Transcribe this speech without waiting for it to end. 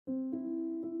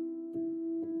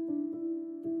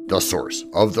The source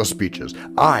of the speeches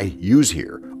I use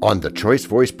here on the Choice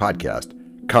Voice podcast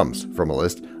comes from a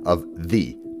list of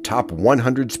the top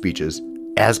 100 speeches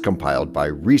as compiled by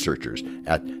researchers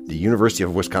at the University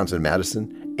of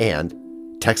Wisconsin-Madison and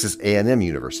Texas A&M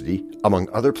University, among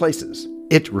other places.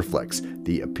 It reflects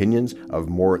the opinions of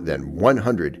more than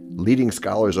 100 leading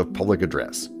scholars of public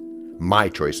address. My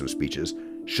choice of speeches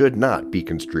should not be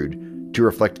construed to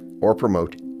reflect or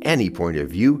promote any point of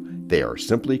view. They are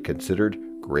simply considered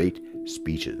great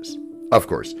speeches. Of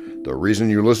course, the reason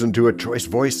you listen to a choice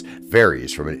voice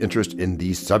varies from an interest in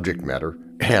the subject matter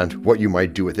and what you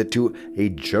might do with it to a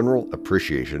general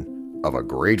appreciation of a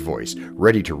great voice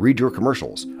ready to read your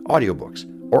commercials, audiobooks,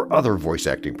 or other voice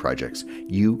acting projects.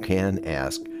 You can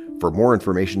ask for more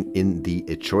information in the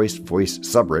A Choice Voice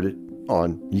subreddit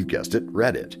on, you guessed it,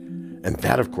 Reddit. And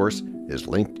that, of course, is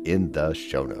linked in the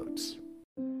show notes.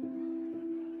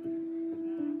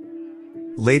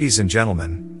 Ladies and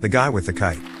gentlemen, the guy with the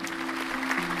kite.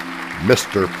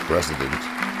 Mr. President,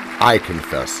 I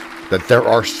confess that there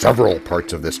are several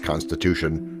parts of this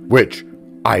Constitution which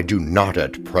I do not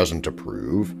at present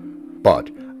approve, but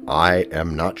I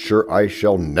am not sure I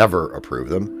shall never approve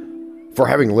them. For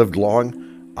having lived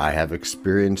long, I have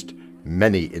experienced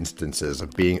many instances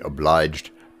of being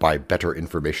obliged by better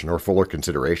information or fuller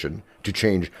consideration to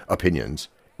change opinions,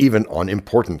 even on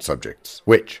important subjects,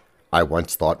 which I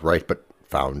once thought right but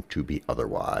found to be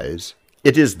otherwise.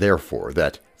 It is therefore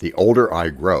that the older I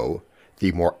grow,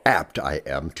 the more apt I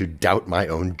am to doubt my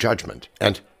own judgment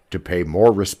and to pay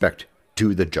more respect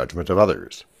to the judgment of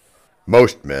others.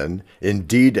 Most men,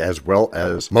 indeed as well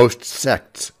as most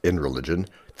sects in religion,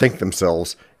 think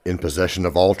themselves in possession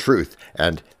of all truth,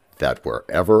 and that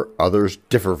wherever others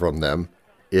differ from them,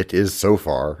 it is so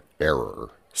far error.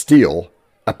 Steele,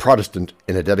 a Protestant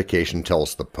in a dedication,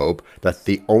 tells the Pope that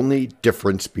the only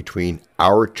difference between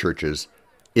our churches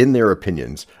in their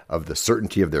opinions of the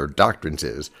certainty of their doctrines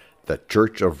is the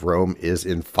Church of Rome is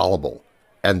infallible,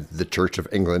 and the Church of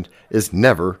England is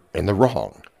never in the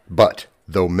wrong. But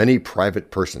though many private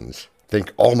persons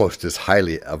think almost as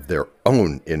highly of their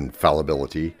own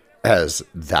infallibility as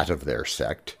that of their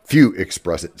sect, few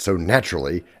express it so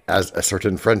naturally as a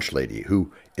certain French lady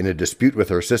who, in a dispute with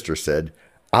her sister, said,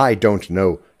 "I don't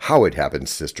know how it happens,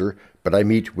 sister, but I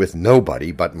meet with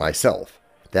nobody but myself.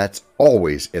 That's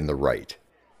always in the right."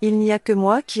 Il n'y a que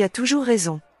moi qui a toujours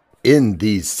raison. In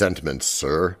these sentiments,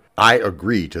 sir, I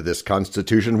agree to this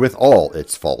Constitution with all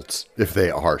its faults, if they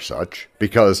are such,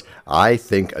 because I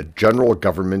think a general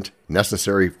government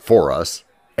necessary for us,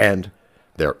 and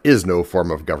there is no form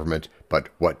of government but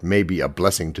what may be a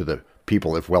blessing to the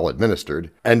people if well administered,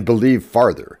 and believe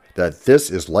farther that this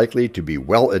is likely to be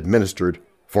well administered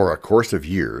for a course of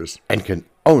years, and can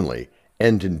only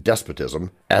end in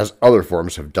despotism, as other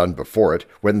forms have done before it,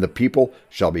 when the people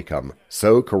shall become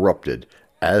so corrupted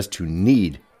as to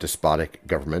need despotic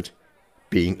government,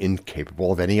 being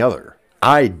incapable of any other.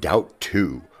 I doubt,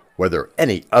 too, whether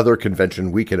any other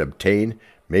convention we can obtain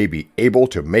may be able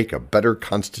to make a better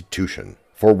constitution.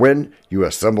 For when you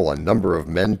assemble a number of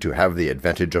men to have the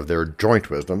advantage of their joint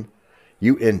wisdom,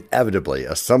 you inevitably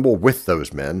assemble with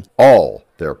those men all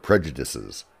their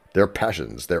prejudices, their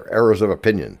passions, their errors of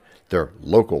opinion, their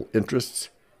local interests,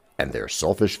 and their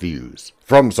selfish views.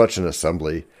 From such an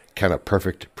assembly can a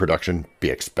perfect production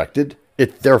be expected?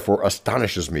 It therefore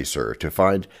astonishes me, sir, to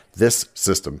find this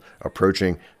system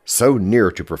approaching so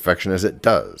near to perfection as it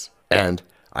does, and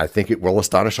I think it will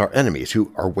astonish our enemies,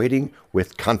 who are waiting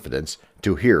with confidence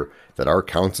to hear that our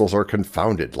counsels are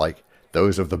confounded like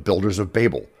those of the builders of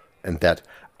Babel, and that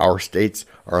our states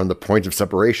are on the point of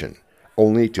separation,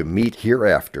 only to meet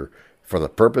hereafter for the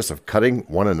purpose of cutting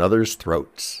one another's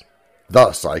throats.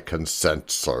 Thus I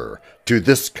consent, sir, to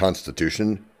this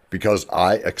Constitution, because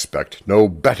I expect no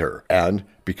better, and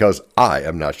because I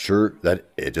am not sure that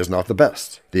it is not the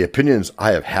best. The opinions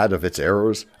I have had of its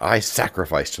errors I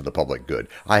sacrifice to the public good.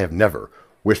 I have never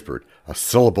whispered a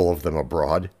syllable of them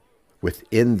abroad.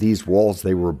 Within these walls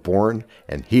they were born,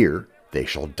 and here they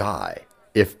shall die.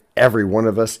 If every one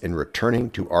of us, in returning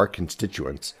to our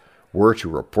constituents, were to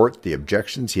report the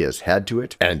objections he has had to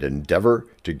it, and endeavor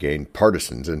to gain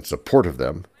partisans in support of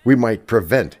them, we might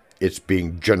prevent its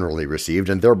being generally received,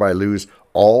 and thereby lose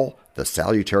all the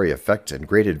salutary effects and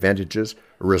great advantages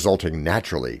resulting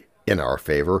naturally in our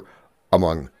favor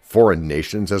among foreign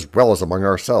nations as well as among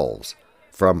ourselves,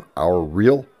 from our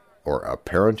real or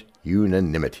apparent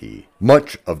unanimity.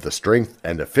 Much of the strength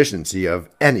and efficiency of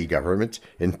any government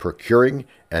in procuring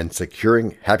and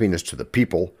securing happiness to the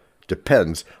people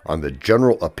depends on the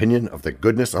general opinion of the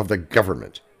goodness of the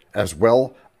government, as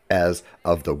well as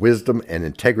of the wisdom and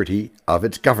integrity of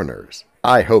its governors.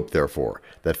 I hope, therefore,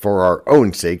 that for our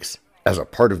own sakes, as a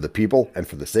part of the people and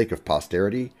for the sake of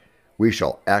posterity, we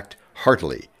shall act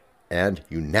heartily and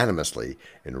unanimously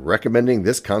in recommending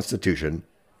this Constitution,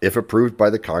 if approved by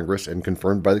the Congress and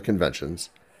confirmed by the conventions,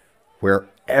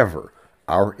 wherever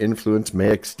our influence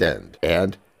may extend,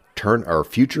 and turn our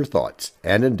future thoughts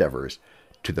and endeavors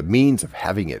to the means of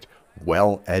having it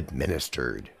well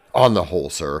administered. On the whole,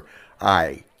 sir,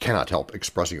 I cannot help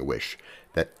expressing a wish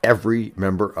that every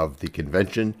member of the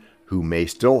convention who may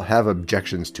still have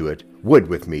objections to it would,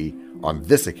 with me, on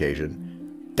this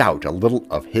occasion, doubt a little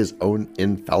of his own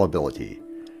infallibility,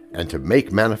 and to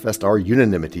make manifest our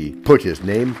unanimity, put his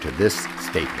name to this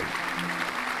statement.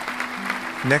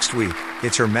 Next week,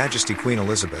 it's Her Majesty Queen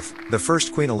Elizabeth, the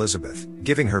first Queen Elizabeth,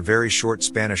 giving her very short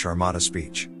Spanish Armada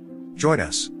speech. Join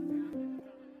us.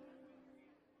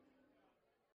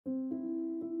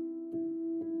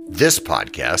 This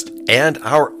podcast and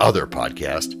our other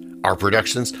podcast are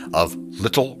productions of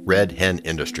Little Red Hen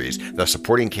Industries. The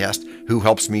supporting cast who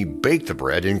helps me bake the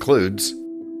bread includes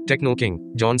Techno King,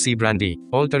 John C. Brandy,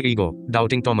 Alter Ego,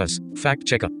 Doubting Thomas, Fact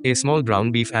Checker, A Small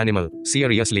Brown Beef Animal,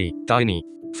 Seriously, Tiny.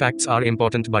 Facts are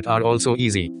important but are also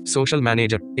easy. Social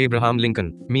Manager, Abraham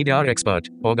Lincoln. Media Expert,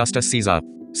 Augustus Caesar.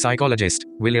 Psychologist,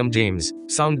 William James.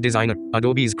 Sound Designer,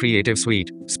 Adobe's Creative Suite.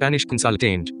 Spanish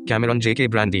Consultant, Cameron J.K.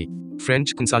 Brandy.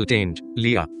 French Consultant,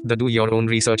 Leah, the Do-Your-Own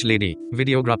Research Lady.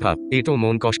 Videographer, Ato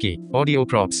Monkoshki. Audio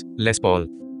Props, Les Paul.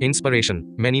 Inspiration,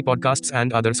 many podcasts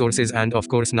and other sources, and of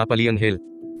course Napoleon Hill.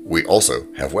 We also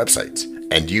have websites,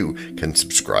 and you can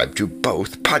subscribe to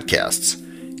both podcasts.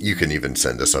 You can even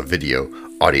send us a video,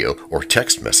 audio, or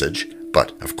text message,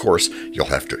 but of course you'll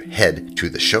have to head to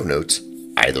the show notes,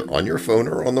 either on your phone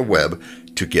or on the web,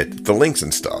 to get the links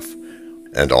and stuff.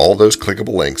 And all those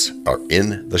clickable links are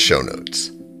in the show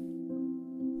notes.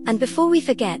 And before we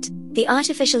forget, the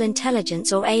artificial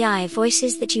intelligence or AI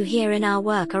voices that you hear in our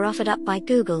work are offered up by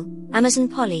Google, Amazon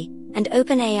Polly, and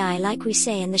OpenAI, like we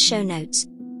say in the show notes.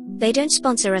 They don't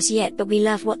sponsor us yet, but we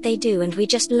love what they do, and we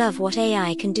just love what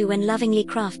AI can do when lovingly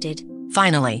crafted.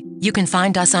 Finally, you can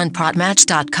find us on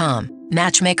podmatch.com,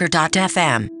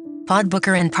 matchmaker.fm,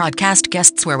 Podbooker, and Podcast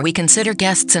Guests, where we consider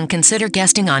guests and consider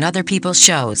guesting on other people's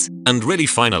shows. And really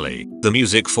finally, the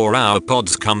music for our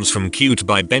pods comes from Cute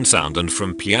by Bensound and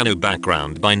from Piano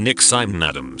Background by Nick Simon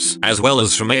Adams, as well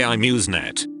as from AI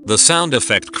MuseNet. The sound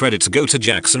effect credits go to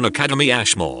Jackson Academy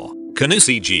Ashmore,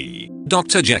 Canusi G,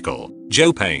 Dr. Jekyll,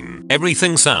 Joe Payne,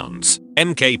 Everything Sounds,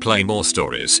 MK Play More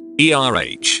Stories,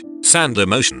 ERH, Sand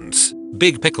Emotions,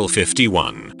 Big Pickle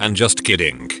 51, and Just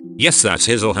Kidding. Yes, that's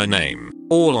his or her name.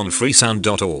 All on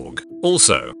freesound.org.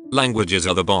 Also, languages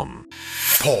are the bomb.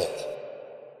 Paul.